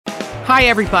Hi,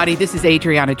 everybody. This is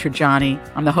Adriana Trajani.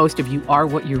 I'm the host of You Are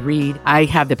What You Read. I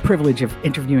have the privilege of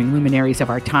interviewing luminaries of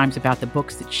our times about the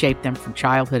books that shaped them from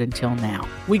childhood until now.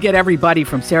 We get everybody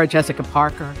from Sarah Jessica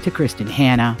Parker to Kristen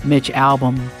Hanna, Mitch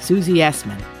Albom, Susie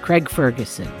Essman, Craig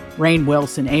Ferguson, Rainn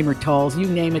Wilson, Amor Tolls, you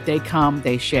name it, they come,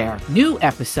 they share. New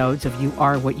episodes of You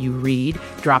Are What You Read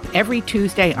drop every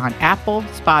Tuesday on Apple,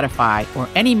 Spotify, or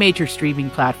any major streaming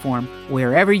platform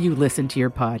wherever you listen to your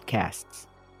podcasts.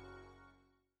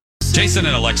 Jason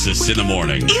and Alexis in the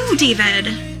morning. Ew,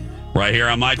 David. Right here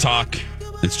on My Talk.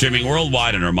 It's streaming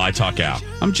worldwide on our My Talk app.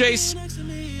 I'm Jace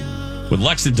with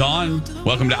Lex and Dawn.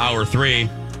 Welcome to Hour 3.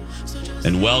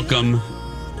 And welcome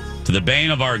to the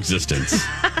bane of our existence.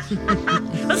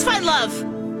 Let's find love.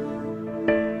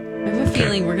 I have a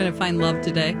feeling we're going to find love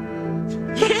today.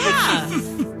 Yeah.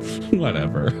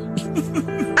 Whatever.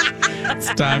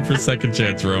 It's time for Second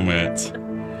Chance Romance.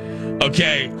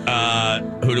 Okay,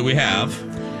 who do we have?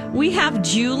 We have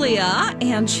Julia,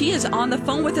 and she is on the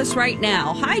phone with us right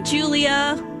now. Hi,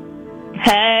 Julia.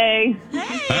 Hey.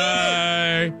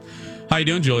 Hey. How you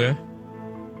doing, Julia?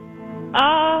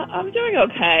 I'm doing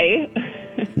okay.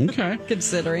 Okay.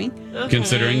 Considering,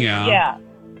 yeah. Yeah.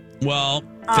 Well,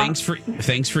 thanks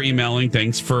for emailing.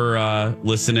 Thanks for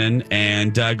listening.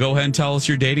 And go ahead and tell us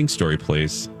your dating story,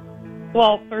 please.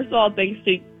 Well, first of all, thanks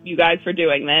to you guys for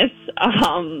doing this.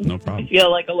 No problem. I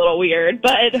feel like a little weird,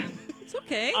 but it's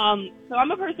okay. so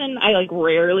I'm a person, I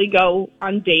rarely go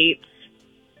on dates,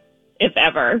 if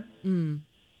ever. And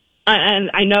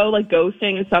I know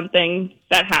ghosting is something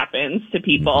that happens to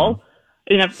people.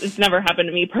 It's never happened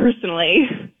to me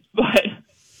personally, but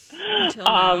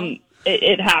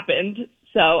it happened.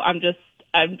 So I'm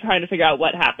trying to figure out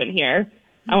what happened here.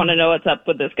 I want to know what's up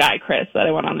with this guy, Chris, that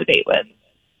I went on a date with.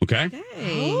 Okay.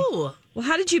 Oh. Well,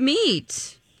 how did you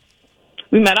meet?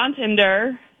 We met on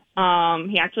Tinder.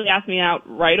 He actually asked me out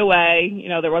right away. You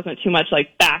know, there wasn't too much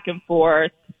back and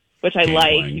forth, which I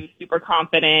liked. He was super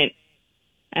confident.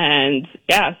 And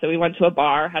yeah, so we went to a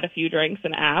bar, had a few drinks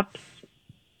and apps.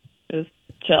 It was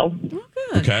chill. Oh,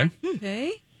 good.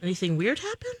 Okay. Anything weird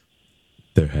happen?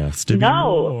 There has to be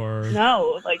more.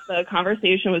 No. The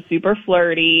conversation was super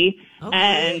flirty,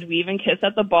 and we even kissed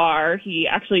at the bar. He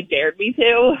actually dared me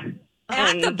to.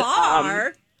 At the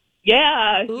bar?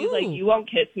 Yeah. He was like, "You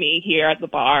won't kiss me here at the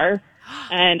bar."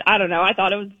 And I don't know. I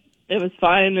thought it was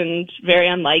fun and very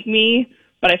unlike me,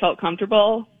 but I felt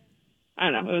comfortable. I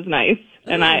don't know. It was nice.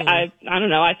 And I don't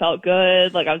know. I felt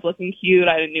good. I was looking cute.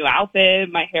 I had a new outfit.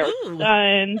 My hair was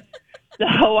done.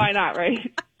 So why not,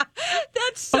 right?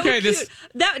 That's so cute.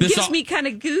 That gives me kind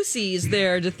of goosies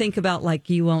there to think about,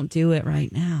 you won't do it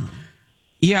right now.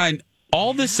 Yeah, and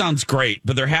all this sounds great,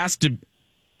 but there has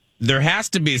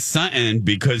to be something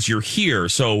because you're here.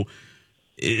 So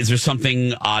is there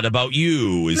something odd about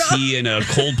you? Is he in a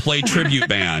Coldplay tribute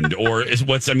band? Or is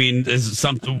something...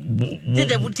 Did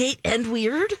the date end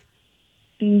weird?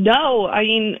 No,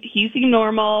 he seemed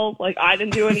normal. I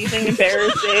didn't do anything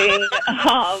embarrassing.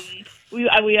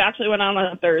 We actually went out on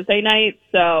a Thursday night,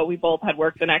 so we both had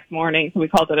work the next morning, so we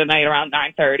called it a night around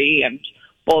 9:30, and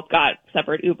both got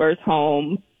separate Ubers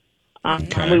home.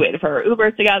 We waited for our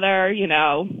Ubers together,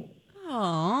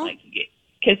 Aww.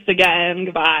 Kissed again,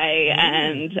 goodbye,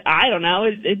 and I don't know,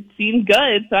 it seemed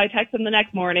good, so I texted him the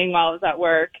next morning while I was at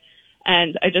work,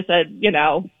 and I just said,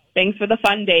 thanks for the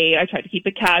fun date. I tried to keep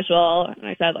it casual, and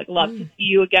I said, love to see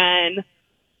you again,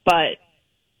 but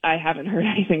I haven't heard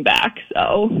anything back,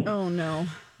 so. Oh, no.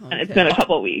 Okay. And it's been a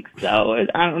couple of weeks, so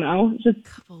I don't know. It's just A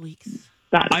couple weeks.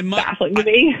 not baffling to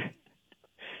me.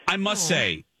 I must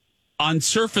say, on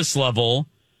surface level,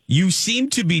 you seem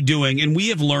to be doing, and we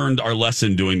have learned our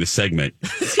lesson doing the segment.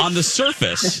 On the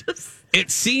surface, it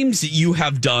seems you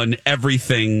have done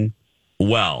everything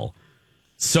well.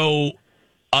 So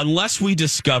unless we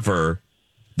discover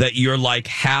that you're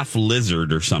half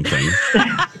lizard or something, you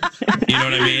know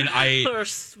what I mean? Or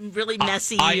really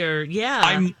messy,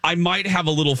 I might have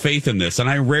a little faith in this, and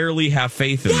I rarely have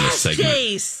faith in this segment.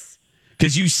 Chase.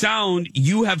 Because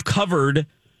you have covered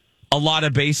a lot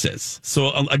of bases.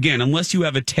 So again, unless you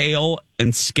have a tail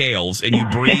and scales and you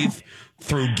breathe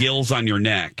through gills on your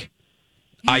neck,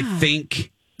 I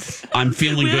think I'm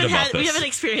feeling good about this. We haven't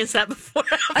experienced that before.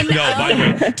 No, by the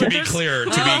way, to be clear,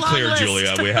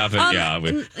 Julia, we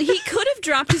haven't. He could have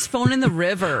have dropped his phone in the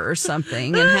river or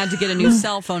something and had to get a new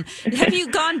cell phone. Have you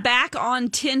gone back on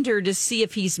Tinder to see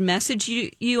if he's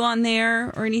messaged you on there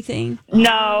or anything?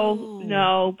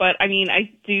 No, but I mean,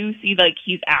 I do see like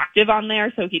he's active on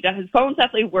there, so his phone's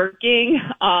definitely working.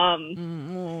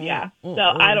 Yeah, so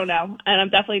I don't know, and I'm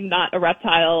definitely not a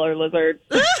reptile or lizard.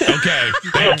 Okay,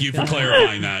 thank you for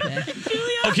clarifying that.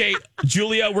 Okay,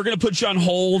 Julia, we're going to put you on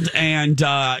hold, and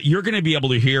you're going to be able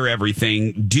to hear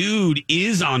everything. Dude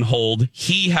is on hold.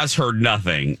 He has heard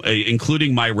nothing,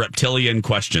 including my reptilian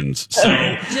questions. So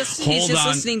he's just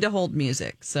listening to hold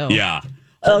music. So yeah.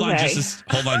 Hold on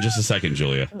just a second,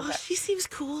 Julia. Oh, she seems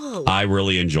cool. I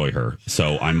really enjoy her.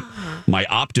 So my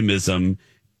optimism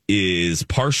is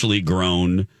partially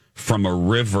grown from a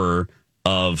river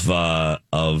of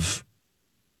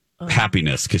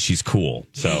happiness because she's cool.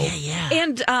 So yeah.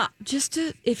 And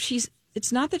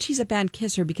it's not that she's a bad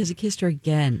kisser because he kissed her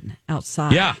again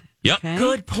outside. Yeah. Yep. Okay?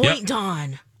 Good point,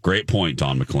 Dawn. Great point,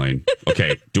 Dawn McLean.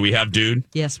 Okay. Do we have dude?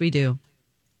 Yes, we do.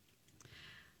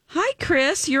 Hi,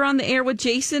 Chris. You're on the air with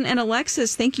Jason and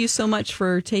Alexis. Thank you so much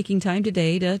for taking time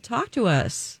today to talk to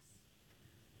us.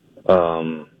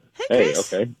 Hey,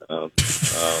 okay.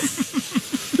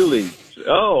 Julie.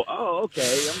 Oh,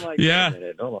 okay. I'm like, yeah. Wait a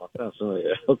minute. Hold on. Sounds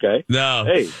familiar. Okay. No.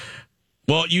 Hey.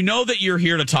 Well, you know that you're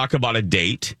here to talk about a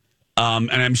date.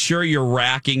 And I'm sure you're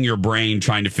racking your brain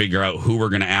trying to figure out who we're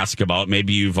going to ask about.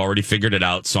 Maybe you've already figured it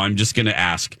out. So I'm just going to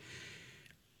ask,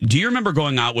 do you remember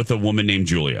going out with a woman named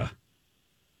Julia?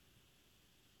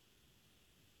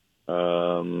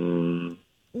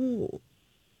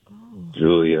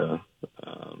 Julia.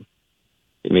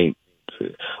 You mean?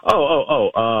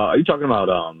 Are you talking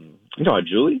about?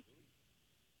 Julie?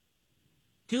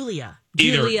 Julia.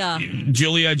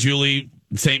 Julie.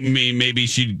 Same me. Maybe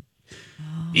she.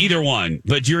 Either one.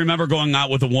 But do you remember going out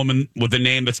with a woman with a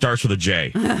name that starts with a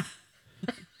J? Yeah.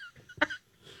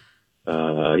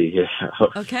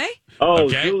 Okay. Oh,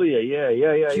 okay. Julia. Yeah.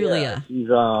 Julia.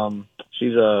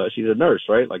 She's a nurse,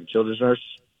 right? Like a children's nurse.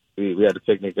 We had a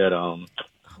picnic at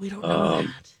We don't know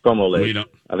that. Como Lake. We don't.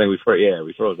 I think we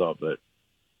froze off, but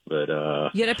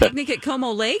You had a picnic at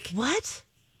Como Lake? What?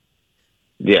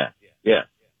 yeah. It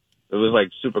was like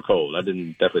super cold. I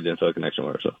definitely didn't feel a connection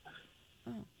with her. So.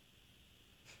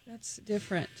 That's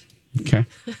different. Okay.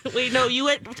 Wait, no, you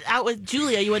went out with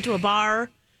Julia. You went to a bar.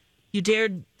 You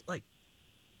dared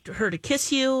her to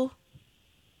kiss you.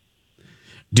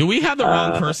 Do we have the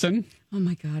wrong person? Oh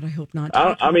my God, I hope not.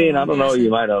 I don't know. You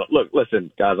might have. Look,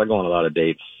 listen, guys. I go on a lot of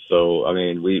dates. So, I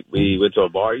mean, we went to a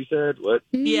bar. You said what?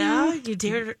 Yeah, you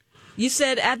dared her. You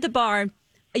said at the bar,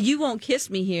 you won't kiss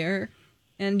me here,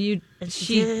 and you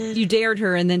did. dared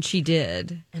her, and then she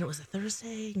did. And it was a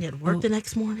Thursday, and you had work the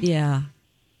next morning. Yeah.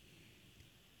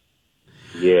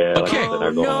 Yeah. Okay. Like I said,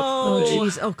 I go on Oh a date.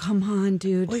 jeez. Oh come on,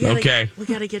 dude. We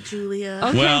gotta get Julia.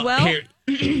 Okay. Well, here,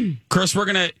 Chris,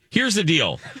 here's the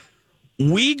deal.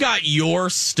 We got your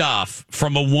stuff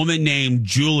from a woman named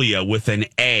Julia with an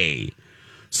A.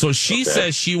 So she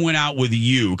says she went out with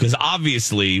you because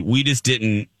obviously we just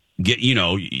didn't get,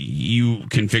 you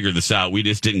can figure this out. We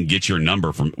just didn't get your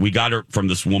number we got her from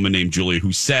this woman named Julia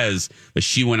who says that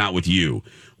she went out with you.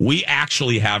 We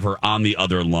actually have her on the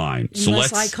other line. So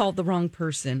unless I called the wrong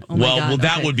person. Oh my well, God. well,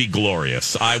 that Okay. would be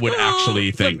glorious. I would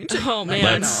actually think Oh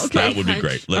man, that would be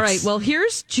great. All right. Well,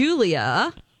 here's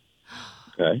Julia.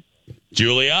 Okay.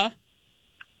 Julia?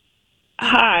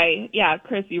 Hi. Yeah,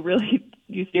 Chris, you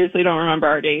seriously don't remember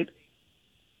our date?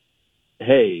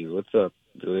 Hey, what's up,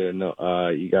 Julia? No,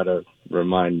 you gotta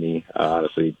remind me.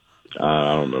 Honestly,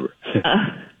 I don't remember.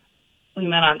 We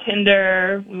met on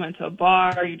Tinder. We went to a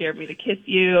bar. You dared me to kiss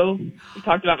you. We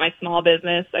talked about my small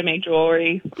business. I make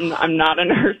jewelry. I'm not a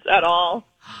nurse at all.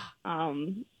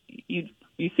 You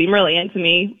seem really into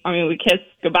me. I mean, we kissed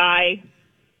goodbye.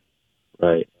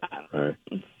 Right.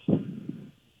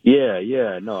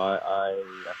 Yeah. No, I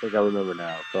think I remember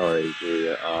now. Sorry,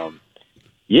 Julia.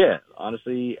 Yeah,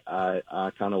 honestly,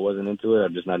 I kind of wasn't into it.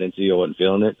 I'm just not into you. I wasn't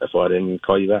feeling it. That's why I didn't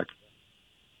call you back.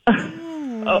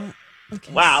 Oh.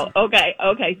 Okay. Wow. Okay,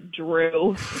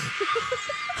 Drew.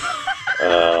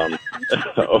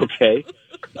 Okay.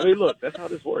 I mean, look, that's how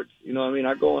this works. You know what I mean?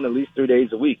 I go on at least 3 days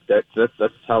a week. That's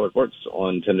how it works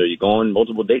on Tinder. You go on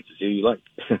multiple dates to see who you like.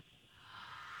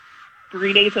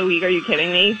 3 days a week? Are you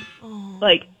kidding me?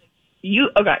 Like,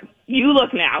 you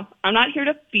look now. I'm not here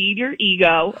to feed your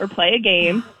ego or play a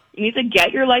game. You need to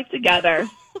get your life together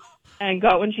and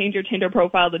go and change your Tinder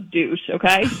profile to douche,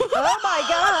 okay? Oh my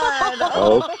God.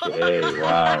 Okay,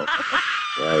 wow.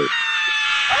 Right.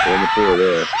 Immature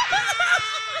there.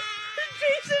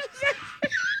 Jason,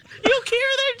 you okay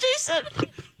there, Jason?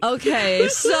 Okay,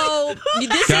 so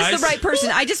this Guys? is the right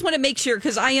person. I just want to make sure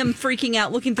because I am freaking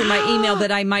out looking through my email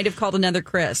that I might have called another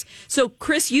Chris. So,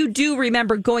 Chris, you do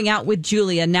remember going out with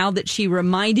Julia now that she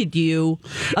reminded you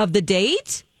of the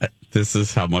date? This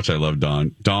is how much I love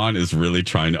Dawn. Dawn is really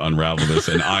trying to unravel this,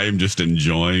 and I am just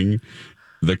enjoying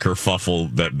the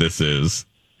kerfuffle that this is.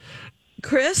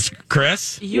 Chris?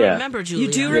 You Yeah. remember Julia?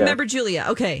 You do remember Julia.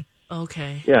 Okay.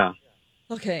 Okay. Yeah.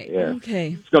 Okay. Yeah.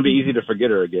 Okay. It's going to be easy to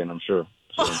forget her again, I'm sure.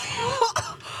 So,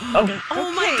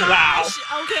 Oh my gosh.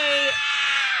 Okay.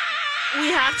 We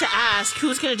have to ask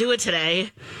who's going to do it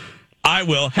today. I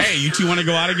will. Hey, you two want to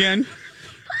go out again?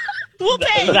 We'll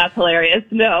pay. That's hilarious.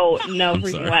 No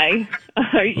freaking sorry. way.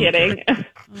 Are you kidding?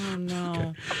 Oh,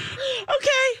 no.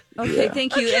 Okay. Okay,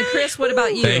 thank you. And Chris, what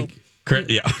about you? Chris,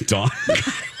 yeah, Dawn.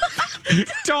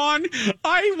 Dawn,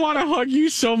 I want to hug you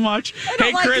so much.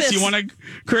 Hey, like Chris, this. you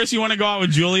want to go out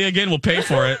with Julia again? We'll pay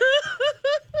for it.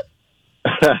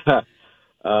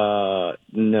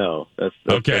 no, that's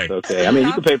Okay. That's okay. I mean,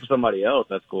 you can pay for somebody else.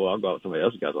 That's cool. I'll go out with somebody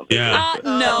else. You guys want to? Yeah.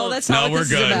 No, that's not No, what we're this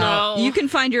good. is about. No. You can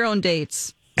find your own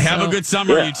dates. Have So- a good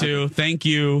summer, Yeah. you two. Thank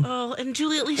you. Oh, and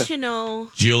Julie, at least you know.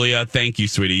 Julia, thank you,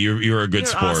 sweetie. You're a good You're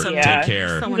sport. awesome. Yeah. Take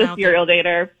care. Someone He's a out there. serial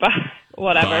dater, but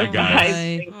whatever. Bye, guys.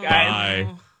 Thanks, guys. Bye.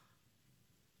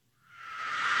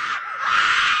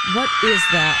 What is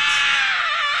that?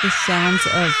 The sounds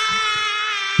of...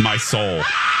 My soul.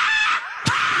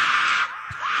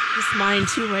 It's mine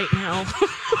too right now.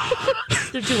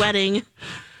 They're duetting.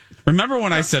 Remember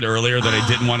when I said earlier that I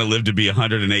didn't want to live to be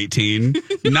 118?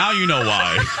 Now you know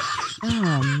why.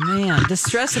 Oh, man. The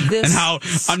stress of this And how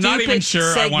I'm not even stupid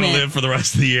sure I want to segment. live for the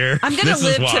rest of the year. I'm going to This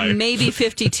is live why. to maybe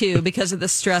 52 because of the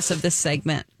stress of this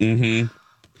segment. Do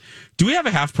we have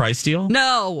a half price deal?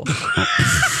 No.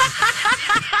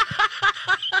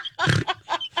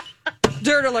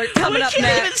 Dirt alert coming up Can't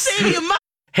even next. say the amount.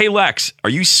 Hey, Lex, are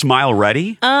you smile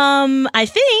ready? I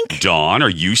think. Dawn, are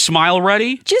you smile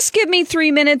ready? Just give me 3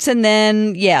 minutes and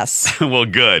then yes. Well,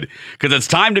 good, because it's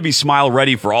time to be smile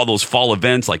ready for all those fall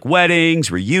events like weddings,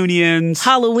 reunions.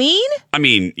 Halloween? I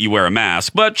mean, you wear a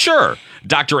mask, but sure.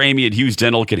 Dr. Amy at Hughes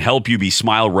Dental can help you be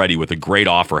smile ready with a great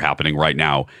offer happening right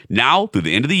now. Now, through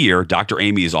the end of the year, Dr.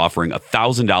 Amy is offering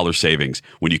 $1,000 savings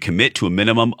when you commit to a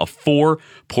minimum of 4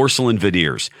 porcelain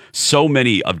veneers. So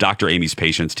many of Dr. Amy's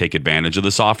patients take advantage of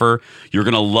this offer. You're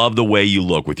going to love the way you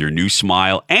look with your new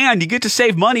smile, and you get to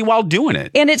save money while doing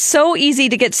it. And it's so easy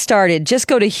to get started. Just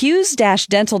go to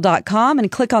hughes-dental.com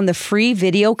and click on the free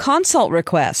video consult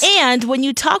request. And when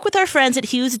you talk with our friends at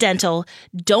Hughes Dental,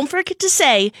 don't forget to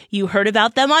say you heard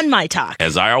about them on My Talk.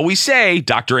 As I always say,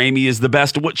 Dr. Amy is the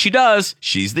best at what she does.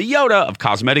 She's the Yoda of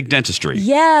cosmetic dentistry.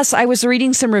 Yes, I was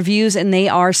reading some reviews and they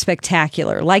are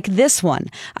spectacular, like this one.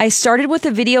 I started with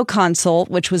a video consult,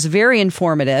 which was very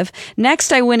informative.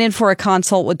 Next, I went in for a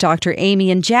consult with Dr. Amy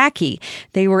and Jackie.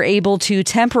 They were able to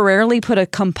temporarily put a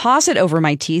composite over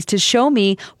my teeth to show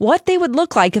me what they would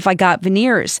look like if I got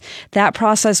veneers. That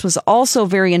process was also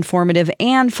very informative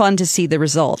and fun to see the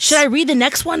results. Should I read the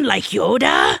next one like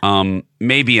Yoda?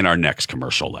 Maybe in our next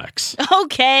commercial, Lex.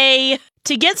 Okay.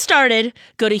 To get started,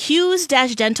 go to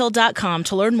hughes-dental.com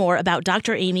to learn more about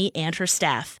Dr. Amy and her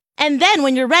staff. And then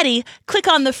when you're ready, click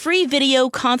on the free video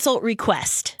consult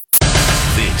request.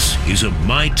 This is a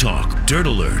My Talk Dirt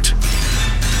Alert.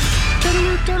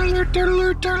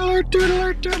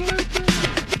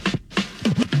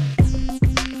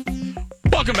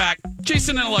 Welcome back.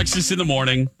 Jason and Alexis in the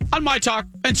morning on My Talk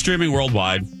and streaming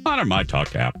worldwide on our My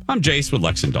Talk app. I'm Jace with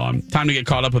Lex and Dawn. Time to get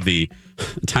caught up with the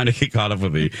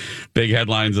big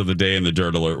headlines of the day in the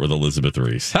Dirt Alert with Elizabeth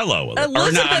Reese. Hello.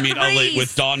 Elizabeth Reese.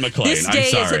 With Dawn McClain. This I'm day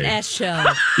is sorry. an S show.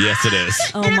 Yes, it is.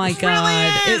 Oh my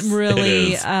God. It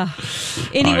really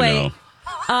anyway. I know.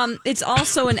 It's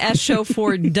also an S show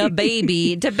for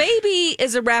DaBaby. DaBaby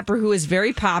is a rapper who is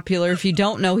very popular. If you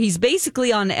don't know, he's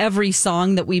basically on every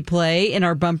song that we play in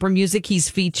our bumper music. He's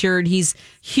featured. He's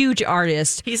huge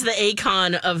artist. He's the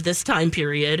icon of this time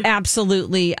period.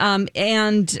 Absolutely.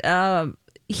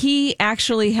 He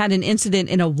actually had an incident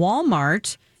in a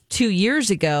Walmart 2 years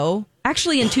ago,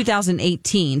 actually in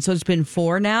 2018. So it's been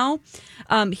 4 now.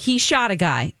 He shot a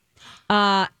guy.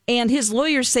 And his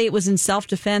lawyers say it was in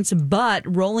self-defense, but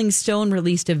Rolling Stone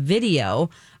released a video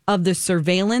of the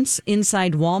surveillance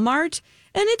inside Walmart,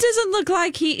 and it doesn't look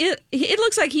like it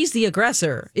looks like he's the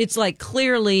aggressor. It's like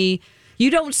clearly you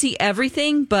don't see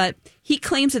everything, but he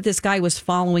claims that this guy was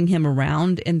following him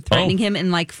around and threatening him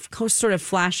and like sort of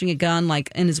flashing a gun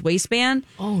like in his waistband.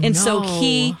 So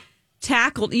he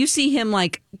tackled, you see him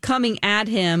like coming at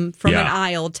him from an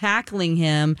aisle, tackling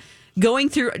him, going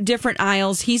through different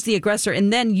aisles. He's the aggressor.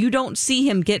 And then you don't see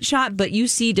him get shot, but you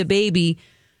see DaBaby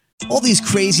All these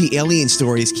crazy alien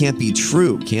stories can't be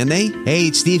true, can they? Hey,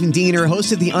 it's Stephen Diener,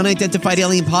 host of the Unidentified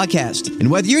Alien Podcast. And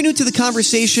whether you're new to the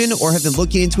conversation or have been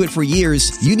looking into it for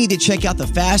years, you need to check out the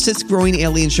fastest growing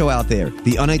alien show out there,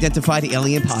 the Unidentified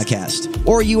Alien Podcast,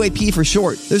 or UAP for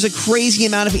short. There's a crazy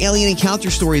amount of alien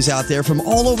encounter stories out there from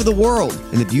all over the world.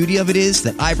 And the beauty of it is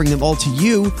that I bring them all to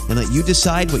you and let you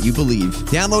decide what you believe.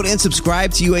 Download and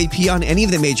subscribe to UAP on any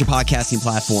of the major podcasting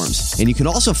platforms. And you can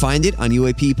also find it on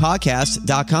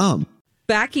UAPpodcast.com.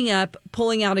 Backing up,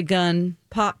 pulling out a gun,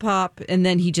 pop, pop, and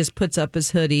then he just puts up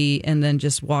his hoodie and then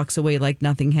just walks away like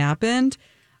nothing happened.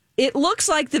 It looks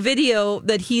like the video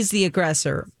that he's the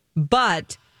aggressor,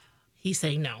 but he's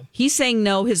saying no. He's saying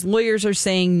no. His lawyers are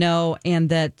saying no, and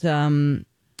that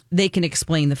they can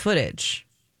explain the footage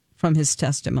from his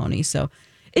testimony. So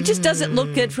it just doesn't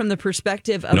look good from the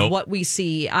perspective of what we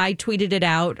see. I tweeted it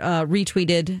out,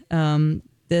 retweeted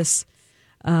this.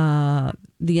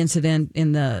 The incident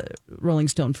in the Rolling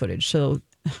Stone footage. So,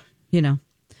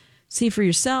 see for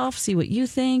yourself, see what you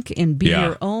think, and be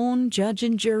your own judge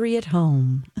and jury at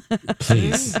home.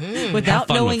 Please. Without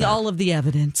knowing all of the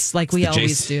evidence, like we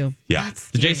always do. Yeah.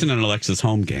 The Jason and Alexa's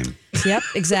home game. Yep,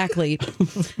 exactly.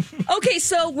 Okay,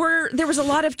 so there was a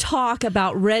lot of talk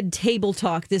about Red Table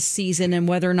Talk this season and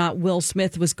whether or not Will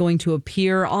Smith was going to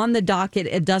appear on the docket.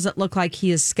 It doesn't look like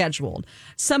he is scheduled.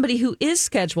 Somebody who is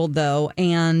scheduled, though,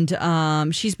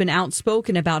 and she's been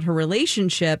outspoken about her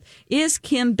relationship, is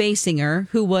Kim Basinger,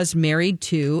 who was married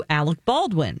to Alec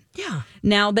Baldwin. Yeah.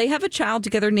 Now, they have a child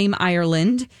together named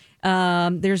Ireland.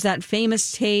 There's that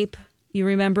famous tape. You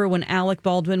remember when Alec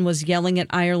Baldwin was yelling at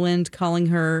Ireland, calling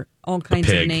her all kinds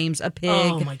of names, a pig.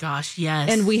 Oh, my gosh, yes.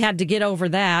 And we had to get over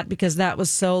that because that was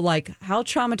so, how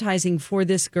traumatizing for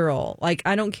this girl.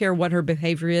 I don't care what her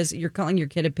behavior is. You're calling your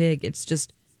kid a pig. It's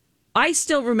just, I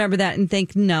still remember that and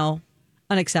think, no,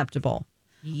 unacceptable.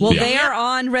 Well, they are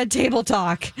on Red Table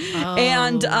Talk. Oh.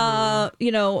 And,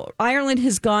 Ireland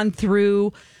has gone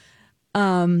through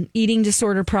eating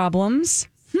disorder problems.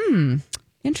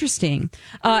 Interesting.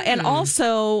 And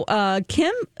also,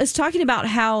 Kim is talking about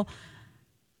how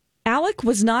Alec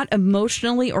was not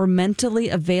emotionally or mentally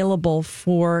available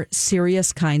for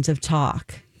serious kinds of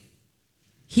talk.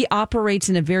 He operates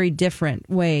in a very different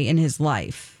way in his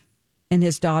life. And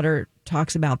his daughter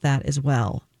talks about that as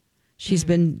well. She's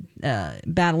been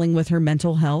battling with her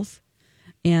mental health.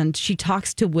 And she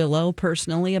talks to Willow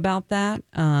personally about that.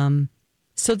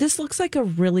 So this looks like a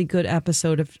really good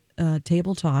episode of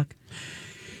Table Talk.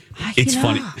 It's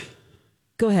funny.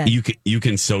 Go ahead. You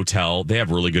can so tell they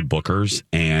have really good bookers,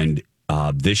 and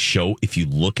this show, if you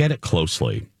look at it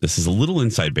closely, this is a little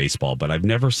inside baseball, but I've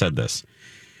never said this.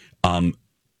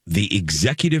 The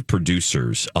executive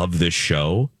producers of this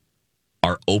show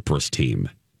are Oprah's team,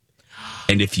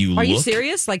 and if you are you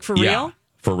serious? For real?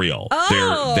 For real.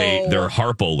 Oh. They're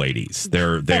Harpo ladies.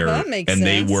 They're that makes and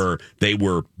sense. they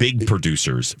were big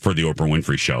producers for the Oprah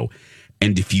Winfrey Show.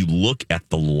 And if you look at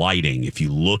the lighting, if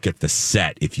you look at the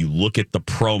set, if you look at the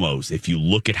promos, if you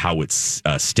look at how it's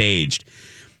staged,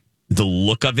 the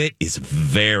look of it is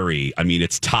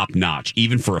it's top notch.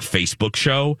 Even for a Facebook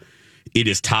show, it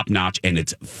is top notch, and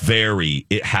it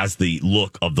has the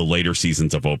look of the later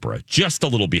seasons of Oprah. Just a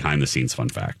little behind the scenes fun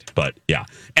fact. But yeah.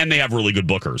 And they have really good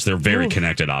bookers. They're very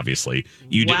connected, obviously.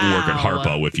 You didn't work at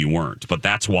Harpo if you weren't. But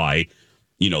that's why,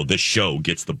 this show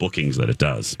gets the bookings that it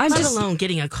does. Let alone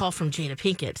getting a call from Jada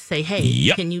Pinkett to say, hey,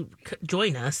 can you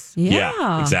join us?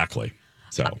 Yeah, exactly.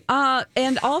 So,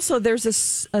 and also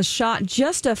there's a shot,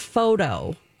 just a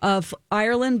photo of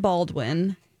Ireland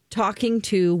Baldwin talking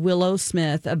to Willow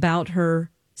Smith about her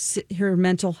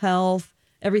mental health,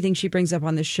 everything she brings up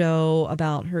on the show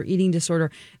about her eating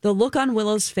disorder. The look on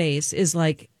Willow's face is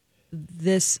like,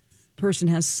 this person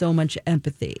has so much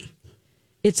empathy.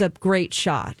 It's a great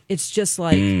shot. It's just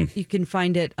like, you can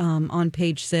find it on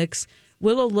page 6.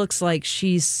 Willow looks like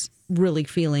she's really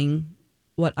feeling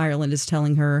what Ireland is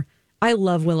telling her. I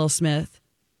love Willow Smith.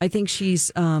 I think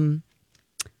she's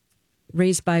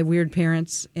raised by weird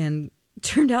parents and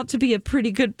turned out to be a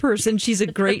pretty good person. She's a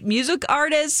great music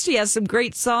artist. She has some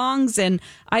great songs. And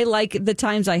I like the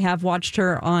times I have watched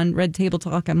her on Red Table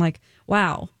Talk. I'm like,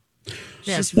 wow.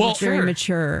 She's very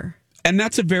mature. And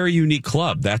that's a very unique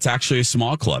club. That's actually a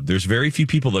small club. There's very few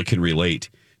people that can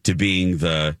relate to being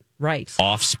the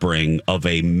offspring of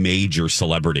a major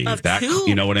celebrity.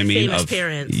 You know what I mean? Famous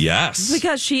parents. Yes.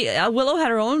 Because Willow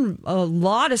had a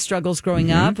lot of struggles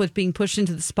growing up with being pushed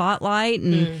into the spotlight.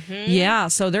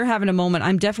 And so they're having a moment.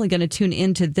 I'm definitely going to tune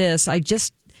into this. I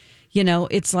just,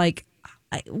 it's like,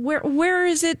 where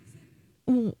is it?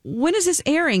 when is this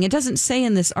airing? It doesn't say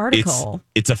in this article.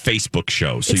 It's a Facebook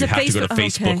show, so It's you a have to go to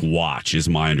Facebook- Facebook okay. Watch, is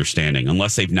my understanding,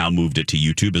 unless they've now moved it to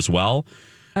YouTube as well.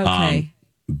 Okay.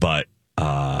 But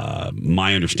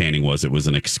my understanding was it was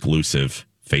an exclusive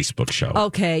Facebook show.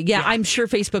 Okay, yeah, I'm sure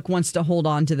Facebook wants to hold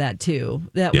on to that too.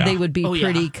 That Yeah. they would be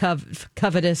pretty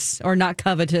covetous, or not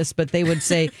covetous, but they would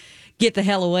say, "Get the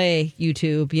hell away,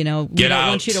 YouTube! We don't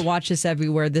want you to watch this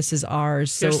everywhere. This is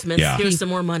ours." So Here's some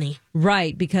more money,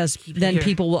 right? Because then here.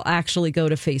 people will actually go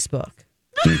to Facebook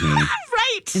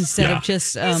right? instead of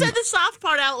just. You said the soft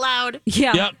part out loud.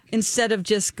 Yeah, Yep. instead of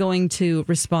just going to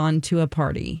respond to a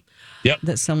party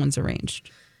that someone's arranged.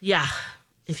 Yeah,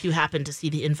 if you happen to see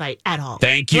the invite at all.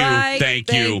 Thank you. Right, Thank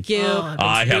thank you. you. Oh,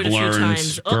 I have I've been through it a few learned,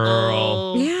 times.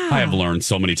 girl. Yeah. I have learned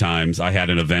so many times. I had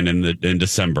an event in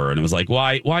December, and it was like,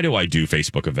 why do I do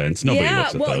Facebook events? Nobody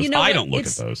looks at those. I what? don't look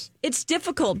at those. It's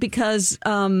difficult because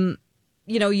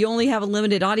you only have a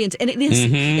limited audience, and it is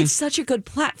it's such a good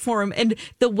platform, and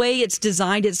the way it's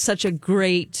designed, it's such a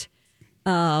great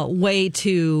way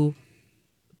to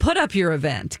put up your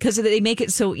event because they make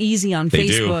it so easy on They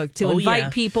do. Facebook to invite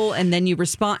people, and then you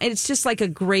respond. And it's just like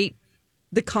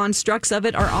the constructs of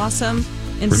it are awesome.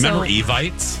 And Remember so,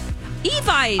 Evites?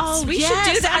 Evites. Oh, we yes.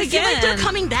 should do that I again. feel like they're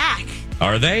coming back.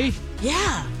 Are they?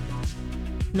 Yeah.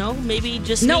 No, maybe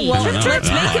just No, me. well, No, let's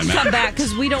no, make them no. come back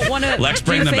because we don't want to. Let's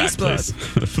bring them back, Facebook.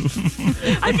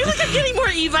 please. I feel like I'm getting more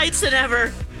Evites than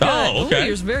ever. Oh, okay.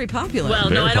 You're very popular. Well,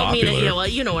 no, Very I don't mean it. popular. Well,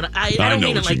 you know what? I I don't know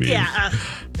mean it what you like, mean. yeah.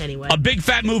 Anyway. A big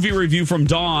fat movie review from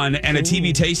Dawn and a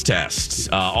TV taste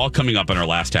test, all coming up in our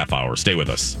last half hour. Stay with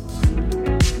us.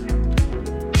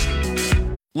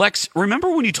 Lex,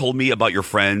 remember when you told me about your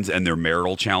friends and their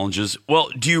marital challenges? Well,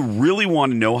 do you really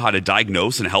want to know how to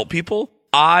diagnose and help people?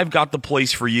 I've got the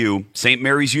place for you. St.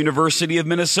 Mary's University of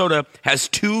Minnesota has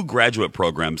 2 graduate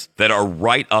programs that are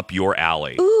right up your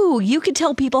alley. Ooh, you could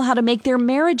tell people how to make their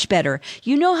marriage better.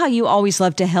 You know how you always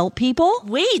love to help people?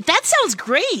 Wait, that sounds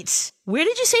great. Where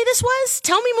did you say this was?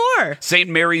 Tell me more. St.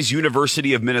 Mary's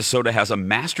University of Minnesota has a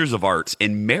Master's of Arts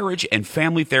in Marriage and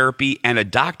Family Therapy and a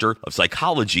Doctor of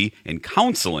Psychology in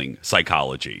Counseling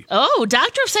Psychology. Oh,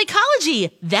 Doctor of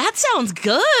Psychology. That sounds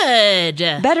good.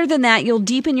 Better than that, you'll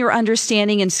deepen your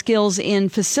understanding and skills in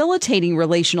facilitating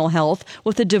relational health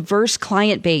with a diverse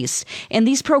client base. And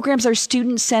these programs are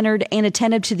student-centered and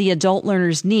attentive to the adult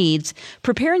learner's needs,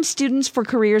 preparing students for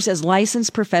careers as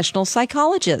licensed professional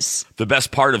psychologists. The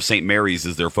best part of St. Mary's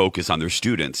is their focus on their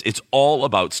students. It's all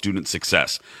about student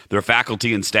success. Their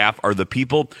faculty and staff are the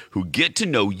people who get to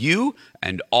know you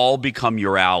and all become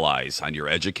your allies on your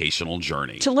educational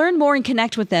journey. To learn more and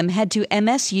connect with them, head to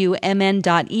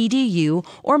msumn.edu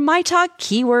or MyTalk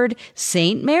keyword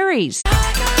St. Mary's.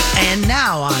 And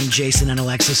now on Jason and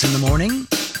Alexis in the Morning,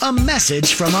 a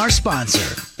message from our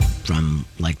sponsor from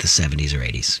like the 70s or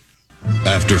 80s.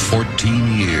 After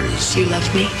 14 years, You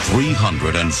love me?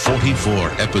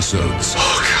 344 episodes,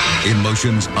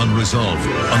 emotions unresolved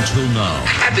until now.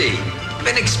 Abby,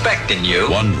 been expecting you.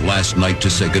 One last night to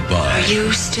say goodbye. Are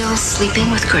you still sleeping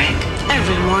with Greg?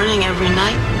 Every morning, every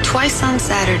night, twice on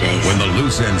Saturdays. When the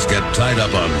loose ends get tied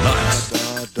up on knots.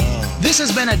 This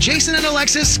has been a Jason and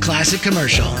Alexis classic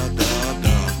commercial.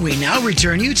 We now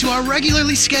return you to our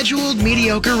regularly scheduled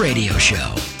mediocre radio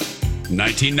show.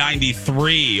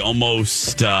 1993,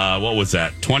 almost, what was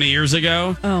that, 20 years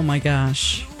ago? Oh, my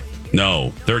gosh.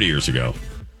 No, 30 years ago.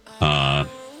 The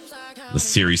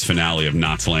series finale of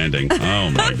Knots Landing.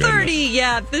 Oh, my goodness. 30,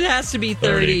 yeah, it has to be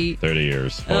 30. 30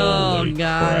 years. Oh, Holy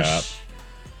gosh. crap.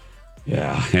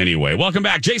 Yeah. Anyway, welcome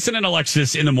back. Jason and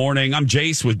Alexis in the morning. I'm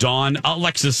Jace with Dawn.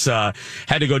 Alexis had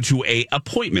to go to a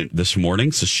appointment this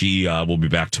morning, so she will be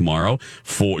back tomorrow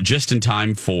for just in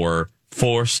time for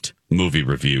Forced Movie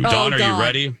Review. Dawn, are you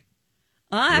ready?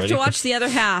 I have to watch the other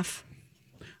half.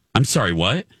 I'm sorry,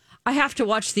 what? I have to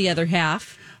watch the other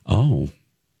half. Oh,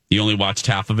 you only watched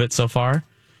half of it so far?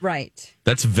 Right.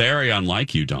 That's very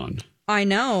unlike you, Dawn. I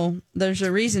know. There's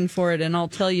a reason for it, and I'll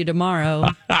tell you tomorrow.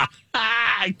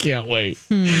 I can't wait.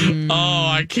 Oh,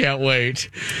 I can't wait.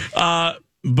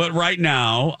 But right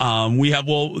now, we have,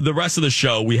 the rest of the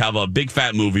show, we have a big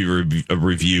fat movie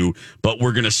review, but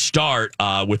we're going to start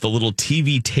with a little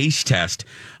TV taste test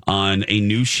on a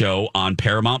new show on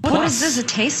Paramount Plus. What is this, a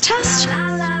taste test?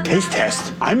 Taste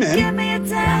test? I'm in.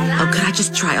 Oh, could I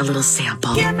just try a little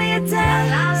sample?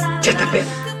 Just a bit.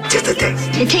 Just a taste.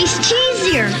 It tastes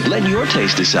cheesier. Let your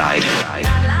taste decide.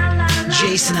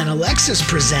 Jason and Alexis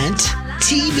present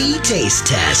TV Taste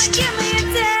Test.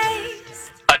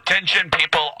 Attention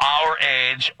people our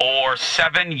age or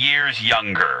 7 years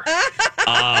younger.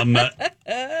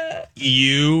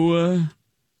 You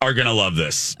are going to love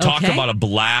this. Talk Okay. about a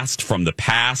blast from the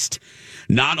past.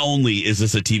 Not only is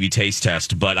this a TV taste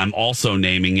test, but I'm also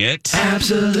naming it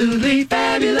Absolutely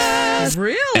Fabulous.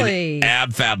 Really? an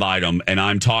ab fab item, and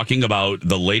I'm talking about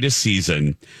the latest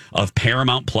season of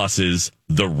Paramount Plus's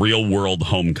The Real World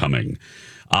Homecoming.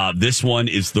 This one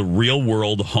is The Real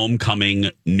World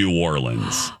Homecoming New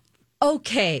Orleans.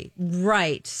 Okay,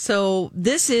 right. So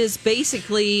this is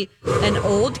basically an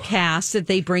old cast that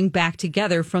they bring back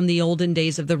together from the olden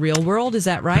days of The Real World. Is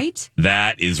that right?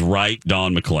 That is right,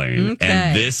 Don McClain.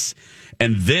 Okay.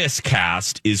 And this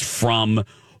cast is from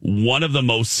one of the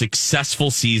most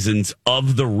successful seasons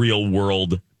of The Real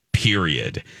World,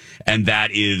 period. And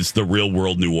that is The Real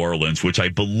World New Orleans, which I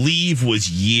believe was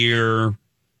year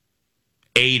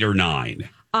 8 or 9.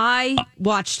 I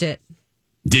watched it.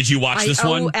 Did you watch this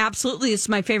one? Oh, absolutely. It's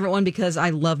my favorite one because I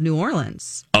love New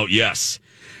Orleans. Oh, yes.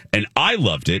 And I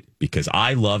loved it because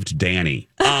I loved Danny.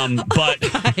 But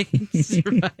Right,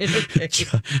 okay.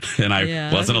 and I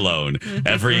Yeah. wasn't alone.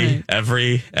 Every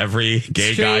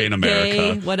gay guy in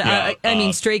America. Gay, I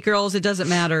mean, straight girls, it doesn't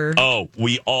matter. Oh,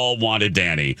 we all wanted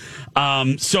Danny.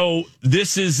 So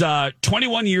this is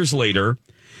 21 years later.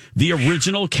 The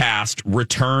original cast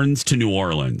returns to New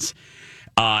Orleans.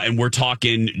 And we're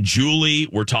talking Julie.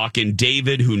 We're talking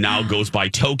David, who now goes by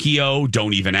Tokyo.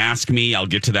 Don't even ask me. I'll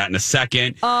get to that in a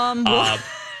second.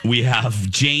 We have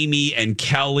Jamie and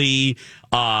Kelly.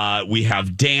 We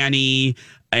have Danny,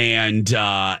 and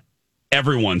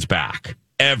everyone's back.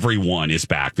 Everyone is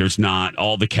back. There's not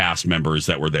all the cast members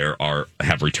that were there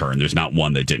have returned. There's not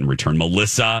one that didn't return.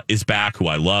 Melissa is back, who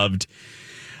I loved.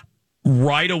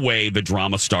 Right away, the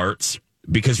drama starts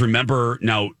because remember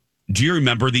now. Do you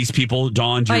remember these people,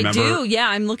 Dawn? Do you remember? I do, yeah.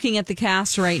 I'm looking at the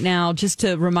cast right now just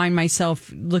to remind myself,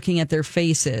 looking at their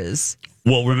faces.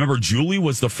 Well, remember, Julie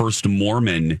was the first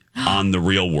Mormon on The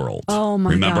Real World. Oh,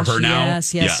 my Remember gosh, her now?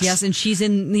 Yes. And she's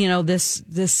in, this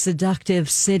seductive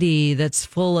city that's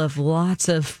full of lots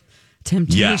of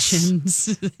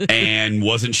temptations. Yes. And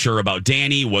wasn't sure about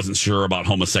Danny, wasn't sure about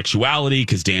homosexuality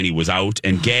because Danny was out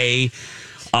and gay.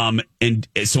 And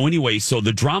so anyway, so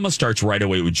the drama starts right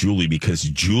away with Julie because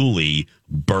Julie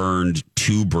burned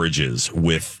 2 bridges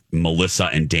with Melissa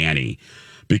and Danny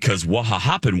because what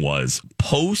happened was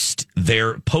post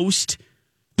The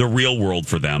Real World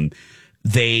for them,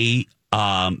 they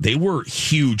were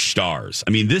huge stars.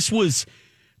 I mean, this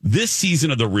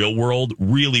season of The Real World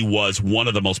really was one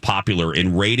of the most popular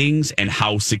in ratings and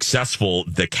how successful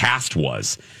the cast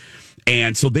was.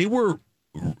 And so they were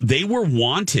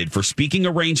wanted for speaking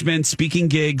arrangements, speaking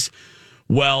gigs.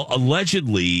 Well,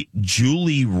 allegedly,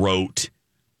 Julie wrote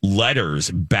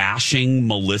letters bashing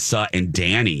Melissa and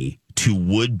Danny to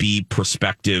would-be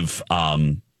prospective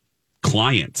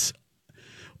clients.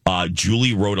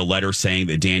 Julie wrote a letter saying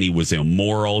that Danny was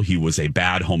immoral. He was a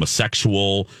bad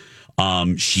homosexual.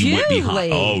 She went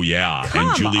behind. Oh, yeah.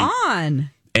 Come on.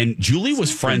 And Julie was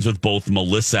friends with both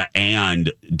Melissa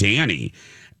and Danny.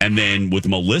 And then with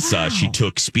Melissa, she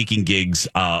took speaking gigs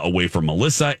away from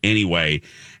Melissa anyway,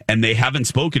 and they haven't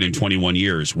spoken in 21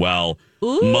 years. Well,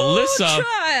 Melissa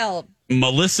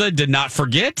did not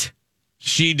forget.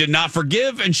 She did not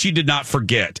forgive, and she did not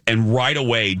forget. And right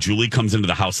away, Julie comes into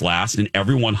the house last, and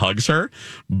everyone hugs her.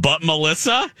 But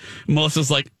Melissa's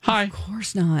like, hi. Of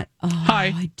course not. Oh,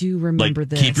 hi. I do remember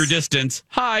this. Keep your distance.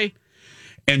 Hi.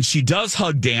 And she does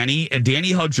hug Danny, and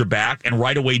Danny hugs her back, and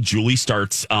right away, Julie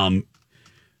starts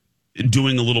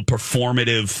doing a little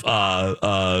performative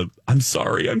I'm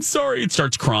sorry, it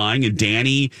starts crying, and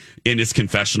Danny in his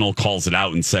confessional calls it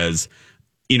out and says,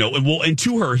 and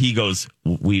to her he goes,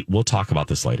 we'll talk about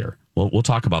this later. We'll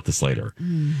talk about this later.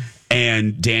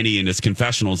 And Danny in his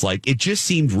confessional is like, it just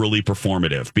seemed really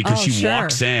performative because she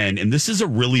walks in and this is a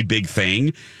really big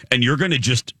thing and you're going to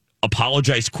just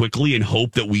apologize quickly and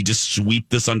hope that we just sweep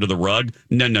this under the rug.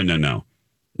 No.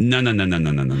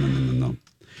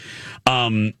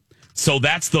 So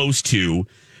that's those two.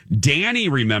 Danny,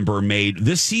 remember,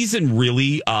 this season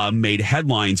really made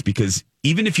headlines because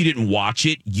even if you didn't watch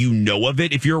it, you know of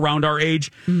it if you're around our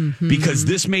age, because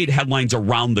this made headlines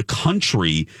around the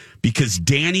country because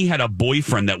Danny had a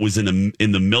boyfriend that was in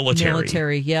the military.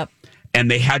 Military, yep. And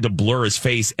they had to blur his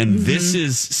face. And this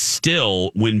is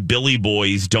still when Billy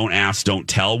Boy's Don't Ask, Don't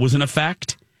Tell was in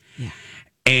effect. Yeah.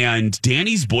 And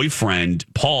Danny's boyfriend,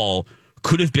 Paul,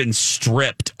 could have been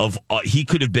stripped of, he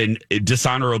could have been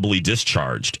dishonorably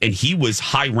discharged. And he was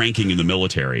high ranking in the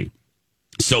military.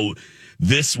 So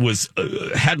this was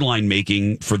headline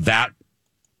making for that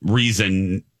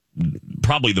reason,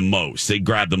 probably the most. They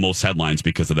grabbed the most headlines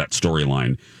because of that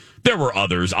storyline. There were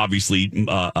others, obviously,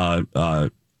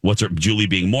 Julie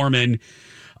being Mormon.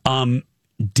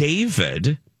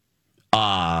 David,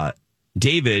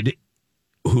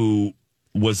 who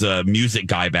was a music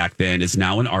guy back then, is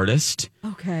now an artist.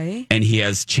 Okay. And he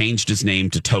has changed his name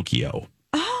to Tokyo.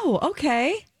 Oh,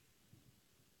 okay.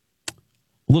 A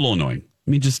little annoying.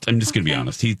 I'm just going to be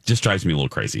honest. He just drives me a little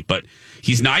crazy, but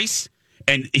he's nice.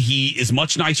 And he is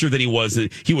much nicer than he was.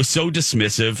 He was so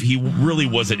dismissive. He really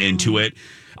wasn't into it.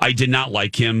 I did not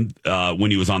like him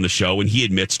when he was on the show, and he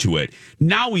admits to it.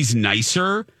 Now he's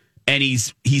nicer, and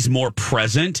he's more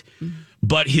present,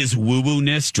 but his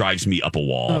woo-woo-ness drives me up a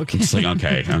wall. Okay. It's like,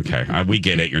 okay, we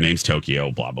get it. Your name's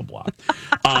Tokyo, blah, blah, blah.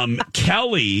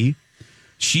 Kelly,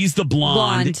 she's the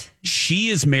blonde. She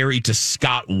is married to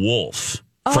Scott Wolf.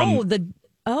 From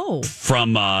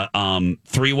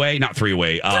Three-Way, not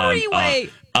Three-Way. Three-Way.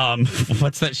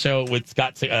 What's that show with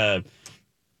Scott?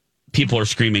 People are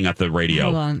screaming at the radio.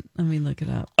 Hold on, let me look it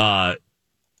up.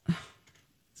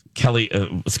 Kelly,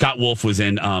 Scott Wolf was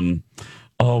in.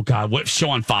 Oh God, what show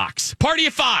on Fox? Party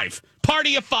of Five.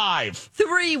 Three-Way.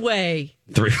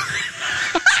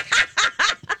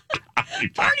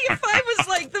 Party of Five was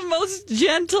like the most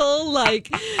gentle, like,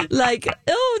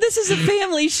 oh, this is a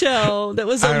family show that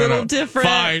was a little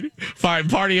different. Fine.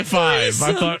 Party of Five.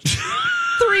 I thought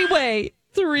Three-Way.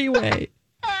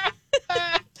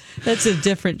 That's a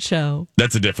different show.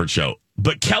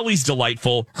 But Kelly's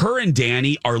delightful. Her and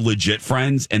Danny are legit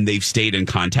friends, and they've stayed in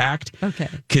contact. Okay.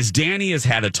 Because Danny has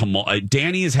had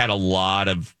a lot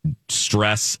of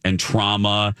stress and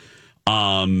trauma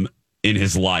in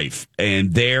his life,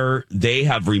 and they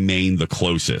have remained the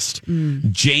closest.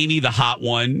 Jamie, the hot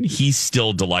one, he's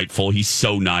still delightful. He's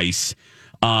so nice.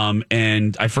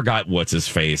 And I forgot what's his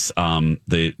face.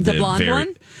 The blonde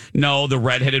one? No, the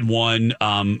redheaded one.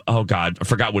 Oh God, I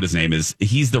forgot what his name is.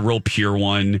 He's the real pure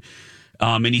one.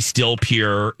 And he's still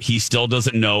pure. He still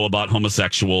doesn't know about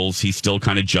homosexuals. He's still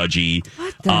kind of judgy.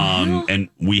 What the hell? And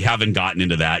we haven't gotten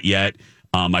into that yet.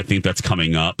 I think that's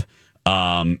coming up.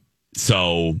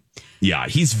 So yeah,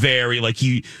 he's very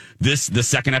the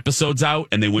second episode's out,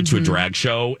 and they went to a drag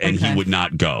show, and he would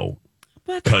not go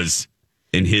because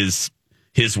in his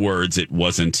words, it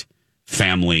wasn't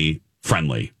family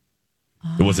friendly.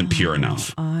 It wasn't pure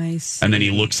enough. I see. And then he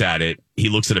looks at it. He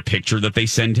looks at a picture that they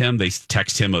send him. They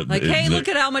text him hey, look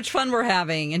at how much fun we're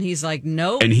having. And he's like,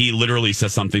 nope. And he literally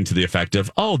says something to the effect of,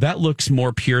 oh, that looks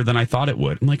more pure than I thought it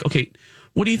would. I'm like, okay,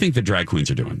 what do you think the drag queens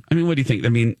are doing? I mean, what do you think? I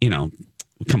mean,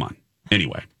 come on.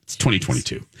 Anyway, it's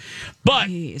 2022. But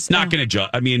not going to judge.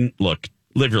 I mean, look,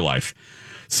 live your life.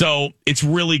 So it's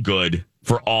really good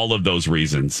for all of those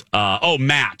reasons.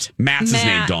 Matt. Matt's his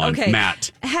name, Dawn. Okay.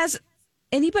 Matt. Has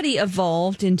anybody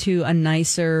evolved into a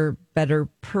nicer, better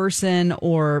person,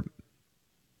 or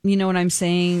you know what I'm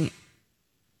saying?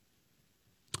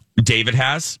 David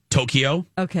has. Tokyo.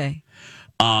 Okay.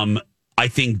 I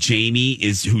think Jamie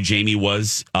is who Jamie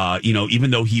was.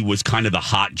 Even though he was kind of the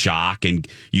hot jock and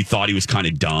you thought he was kind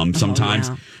of dumb sometimes,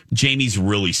 Jamie's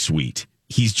really sweet.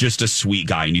 He's just a sweet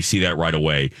guy, and you see that right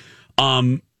away.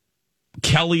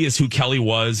 Kelly is who Kelly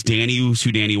was. Danny is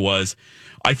who Danny was.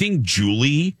 I think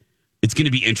Julie, it's going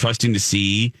to be interesting to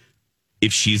see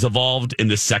if she's evolved. In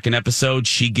the second episode,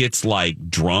 she gets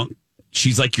drunk.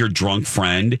 She's like your drunk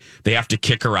friend. They have to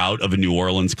kick her out of a New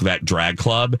Orleans, that drag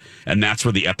club, and that's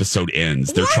where the episode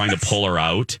ends. They're trying to pull her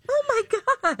out. Oh my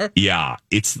God. Yeah.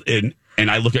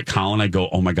 And I look at Colin, I go,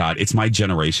 oh my God, it's my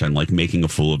generation, making a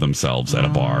fool of themselves at a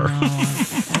bar.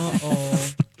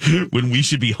 When we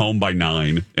should be home by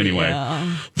 9. Anyway,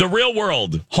 The Real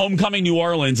World, Homecoming New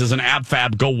Orleans is an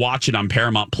ab-fab. Go watch it on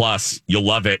Paramount Plus. You'll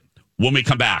love it. When we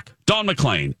come back, Dawn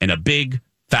McClain and a big,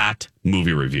 fat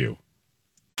movie review.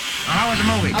 How was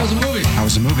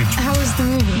the movie?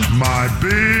 My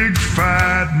big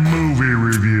fat movie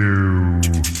review.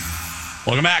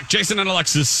 Welcome back. Jason and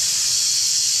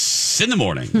Alexis in the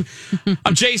morning.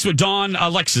 I'm Jace with Dawn.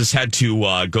 Alexis had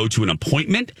to go to an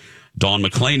appointment. Dawn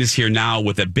McClain is here now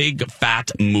with a big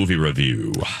fat movie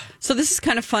review. So this is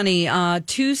kind of funny.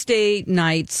 Tuesday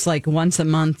nights, once a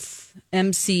month,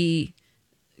 MC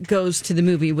goes to the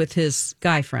movie with his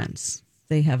guy friends.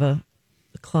 They have a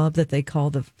club that they call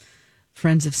the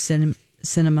Friends of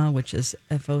Cinema, which is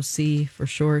FOC for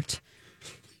short.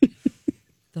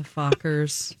 The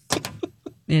Fockers.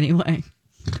 Anyway.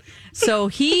 So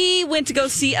he went to go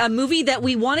see a movie that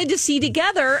we wanted to see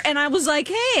together, and I was like,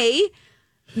 hey,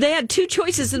 they had two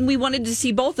choices, and we wanted to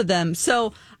see both of them.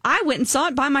 So I went and saw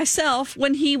it by myself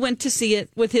when he went to see it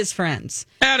with his friends.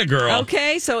 Atta girl.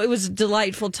 Okay, so it was a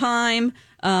delightful time.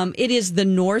 It is The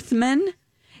Northman.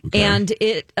 Okay. And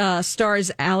it stars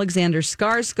Alexander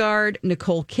Skarsgård,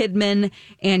 Nicole Kidman,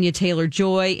 Anya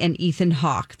Taylor-Joy, and Ethan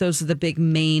Hawke. Those are the big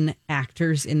main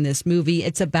actors in this movie.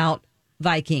 It's about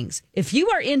Vikings. If you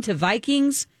are into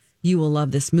Vikings, you will love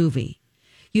this movie.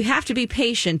 You have to be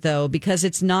patient, though, because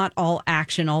it's not all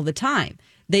action all the time.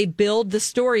 They build the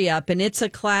story up, and it's a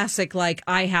classic, like,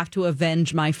 I have to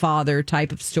avenge my father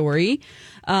type of story.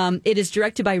 It is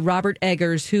directed by Robert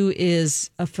Eggers, who is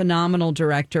a phenomenal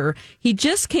director. He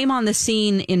just came on the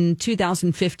scene in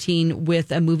 2015 with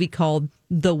a movie called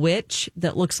The Witch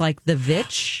that looks like The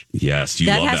Vitch. Yes, you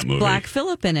love that movie. That has Black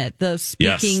Phillip in it, the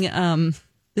speaking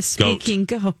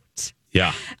goat.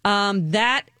 Yeah.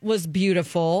 That was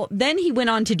beautiful. Then he went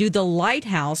on to do The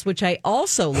Lighthouse, which I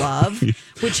also love,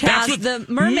 which has the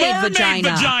mermaid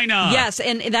vagina. Yes,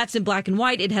 and that's in black and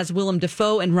white. It has Willem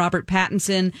Dafoe and Robert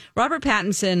Pattinson. Robert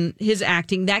Pattinson, his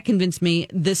acting, that convinced me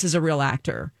this is a real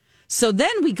actor. So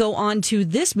then we go on to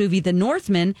this movie, The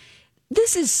Northman.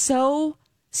 This is so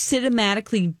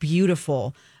cinematically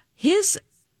beautiful. He's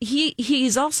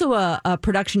also a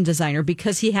production designer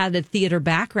because he had a theater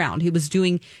background. He was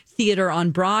doing theater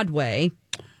on Broadway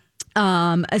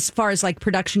as far as like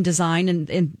production design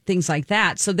and things like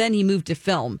that. So then he moved to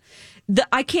film.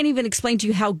 I can't even explain to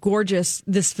you how gorgeous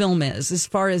this film is as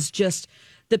far as just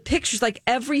the pictures. Like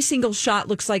every single shot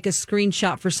looks like a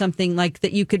screenshot for something like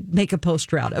that you could make a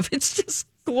poster out of. It's just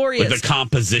glorious. With the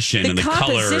composition and the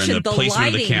color and the placement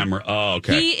lighting of the camera. Oh,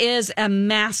 okay. He is a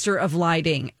master of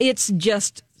lighting. It's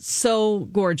just so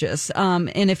gorgeous. And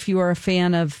if you are a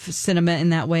fan of cinema in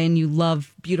that way and you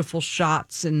love beautiful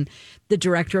shots and the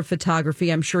director of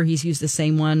photography, I'm sure he's used the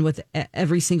same one with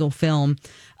every single film.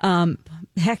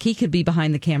 Heck, he could be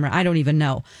behind the camera. I don't even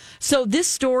know. So this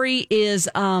story is,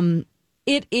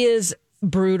 it is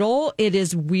brutal. It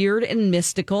is weird and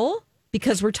mystical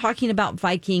because we're talking about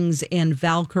Vikings and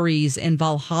Valkyries and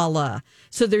Valhalla.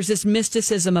 So there's this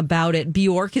mysticism about it.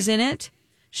 Bjork is in it.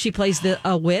 She plays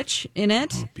a witch in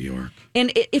it. Oh, Bjork.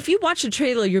 And if you watch the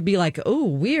trailer, you'll be like, oh,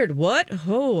 weird. What?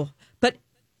 Oh. But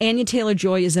Anya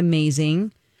Taylor-Joy is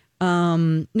amazing.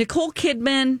 Nicole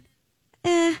Kidman,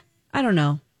 I don't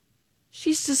know.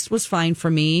 She just was fine for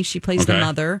me. She plays the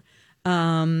mother.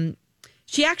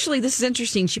 She actually, this is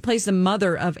interesting, she plays the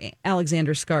mother of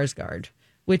Alexander Skarsgård,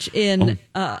 which in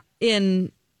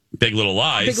Big Little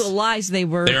Lies. They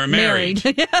were married.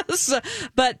 Yes.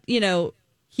 But,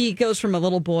 he goes from a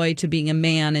little boy to being a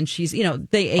man, and she's,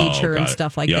 they age her and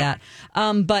stuff like that.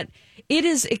 But it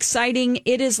is exciting.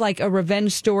 It is like a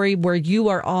revenge story where you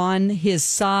are on his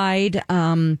side.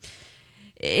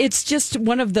 It's just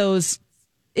one of those,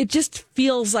 it just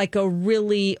feels like a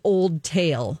really old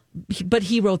tale. But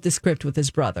he wrote the script with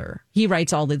his brother. He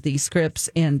writes all of these scripts,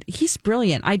 and he's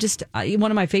brilliant.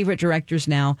 One of my favorite directors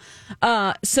now.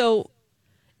 So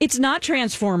it's not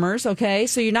Transformers, okay?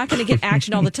 So you're not going to get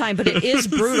action all the time, but it is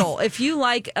brutal. If you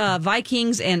like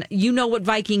Vikings and you know what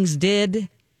Vikings did,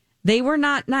 they were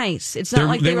not nice. It's not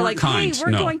like they were like, kind. Hey,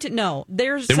 we're going to... No, they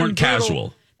weren't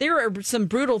casual. There are some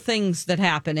brutal things that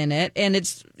happen in it, and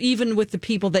it's even with the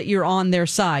people that you're on their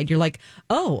side. You're like,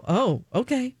 oh,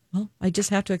 okay. Well, I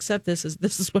just have to accept this.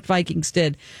 This is what Vikings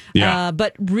did. Yeah.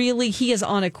 But really, he is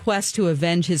on a quest to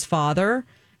avenge his father,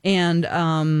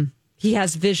 and he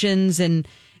has visions and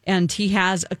he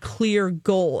has a clear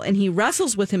goal, and he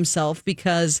wrestles with himself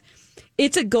because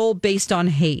it's a goal based on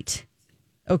hate.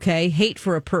 Okay, hate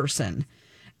for a person,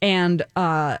 and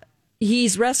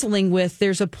he's wrestling with.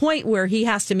 There's a point where he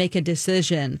has to make a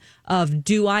decision of: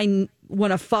 do I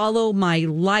want to follow my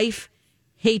life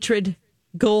hatred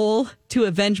goal to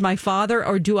avenge my father,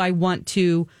 or do I want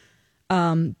to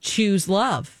choose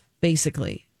love,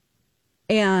 basically?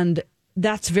 And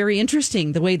that's very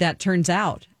interesting the way that turns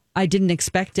out. I didn't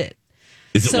expect it.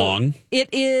 Is it long? It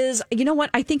is. You know what?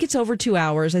 I think it's over 2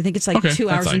 hours. I think it's like 2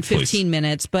 hours and 15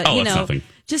 minutes. But,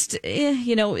 just,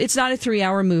 it's not a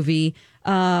 3-hour movie.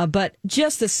 But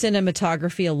just the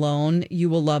cinematography alone, you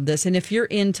will love this. And if you're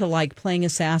into like playing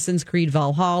Assassin's Creed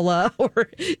Valhalla, or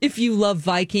if you love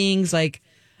Vikings, like,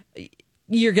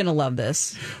 you're going to love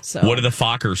this. So, what do the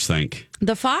Fockers think?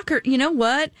 The Fokker, you know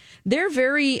what? They're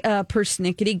very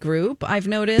persnickety group, I've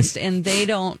noticed, and they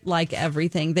don't like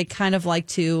everything. They kind of like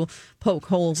to poke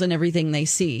holes in everything they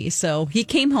see. So he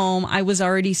came home. I was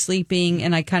already sleeping,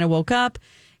 and I kind of woke up,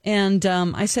 and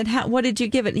I said, what did you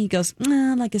give it? And he goes,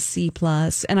 like a C+.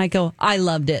 And I go, I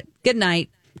loved it. Good night.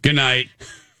 Good night.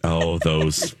 Oh,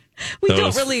 those... We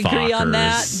don't really agree on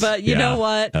that, but you know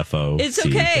what? It's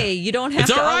okay. You don't have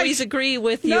to always agree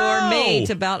with your mate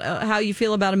about how you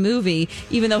feel about a movie,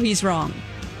 even though he's wrong.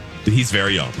 He's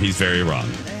very wrong. He's very wrong.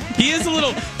 He is a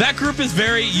little. That group is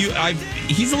very.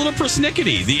 He's a little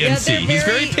persnickety. The MC. He's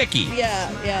very picky.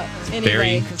 Yeah.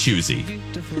 Anyway. Very choosy.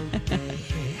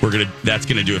 That's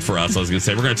gonna do it for us. I was gonna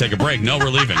say we're gonna take a break. No, we're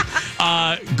leaving.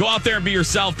 Go out there and be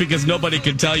yourself because nobody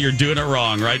can tell you're doing it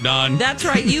wrong, right, Don? That's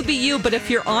right. You be you. But if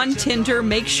you're on Tinder,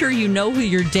 make sure you know who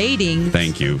you're dating.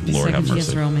 Thank you, Lord have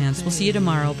mercy. Romance. We'll see you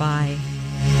tomorrow. Bye.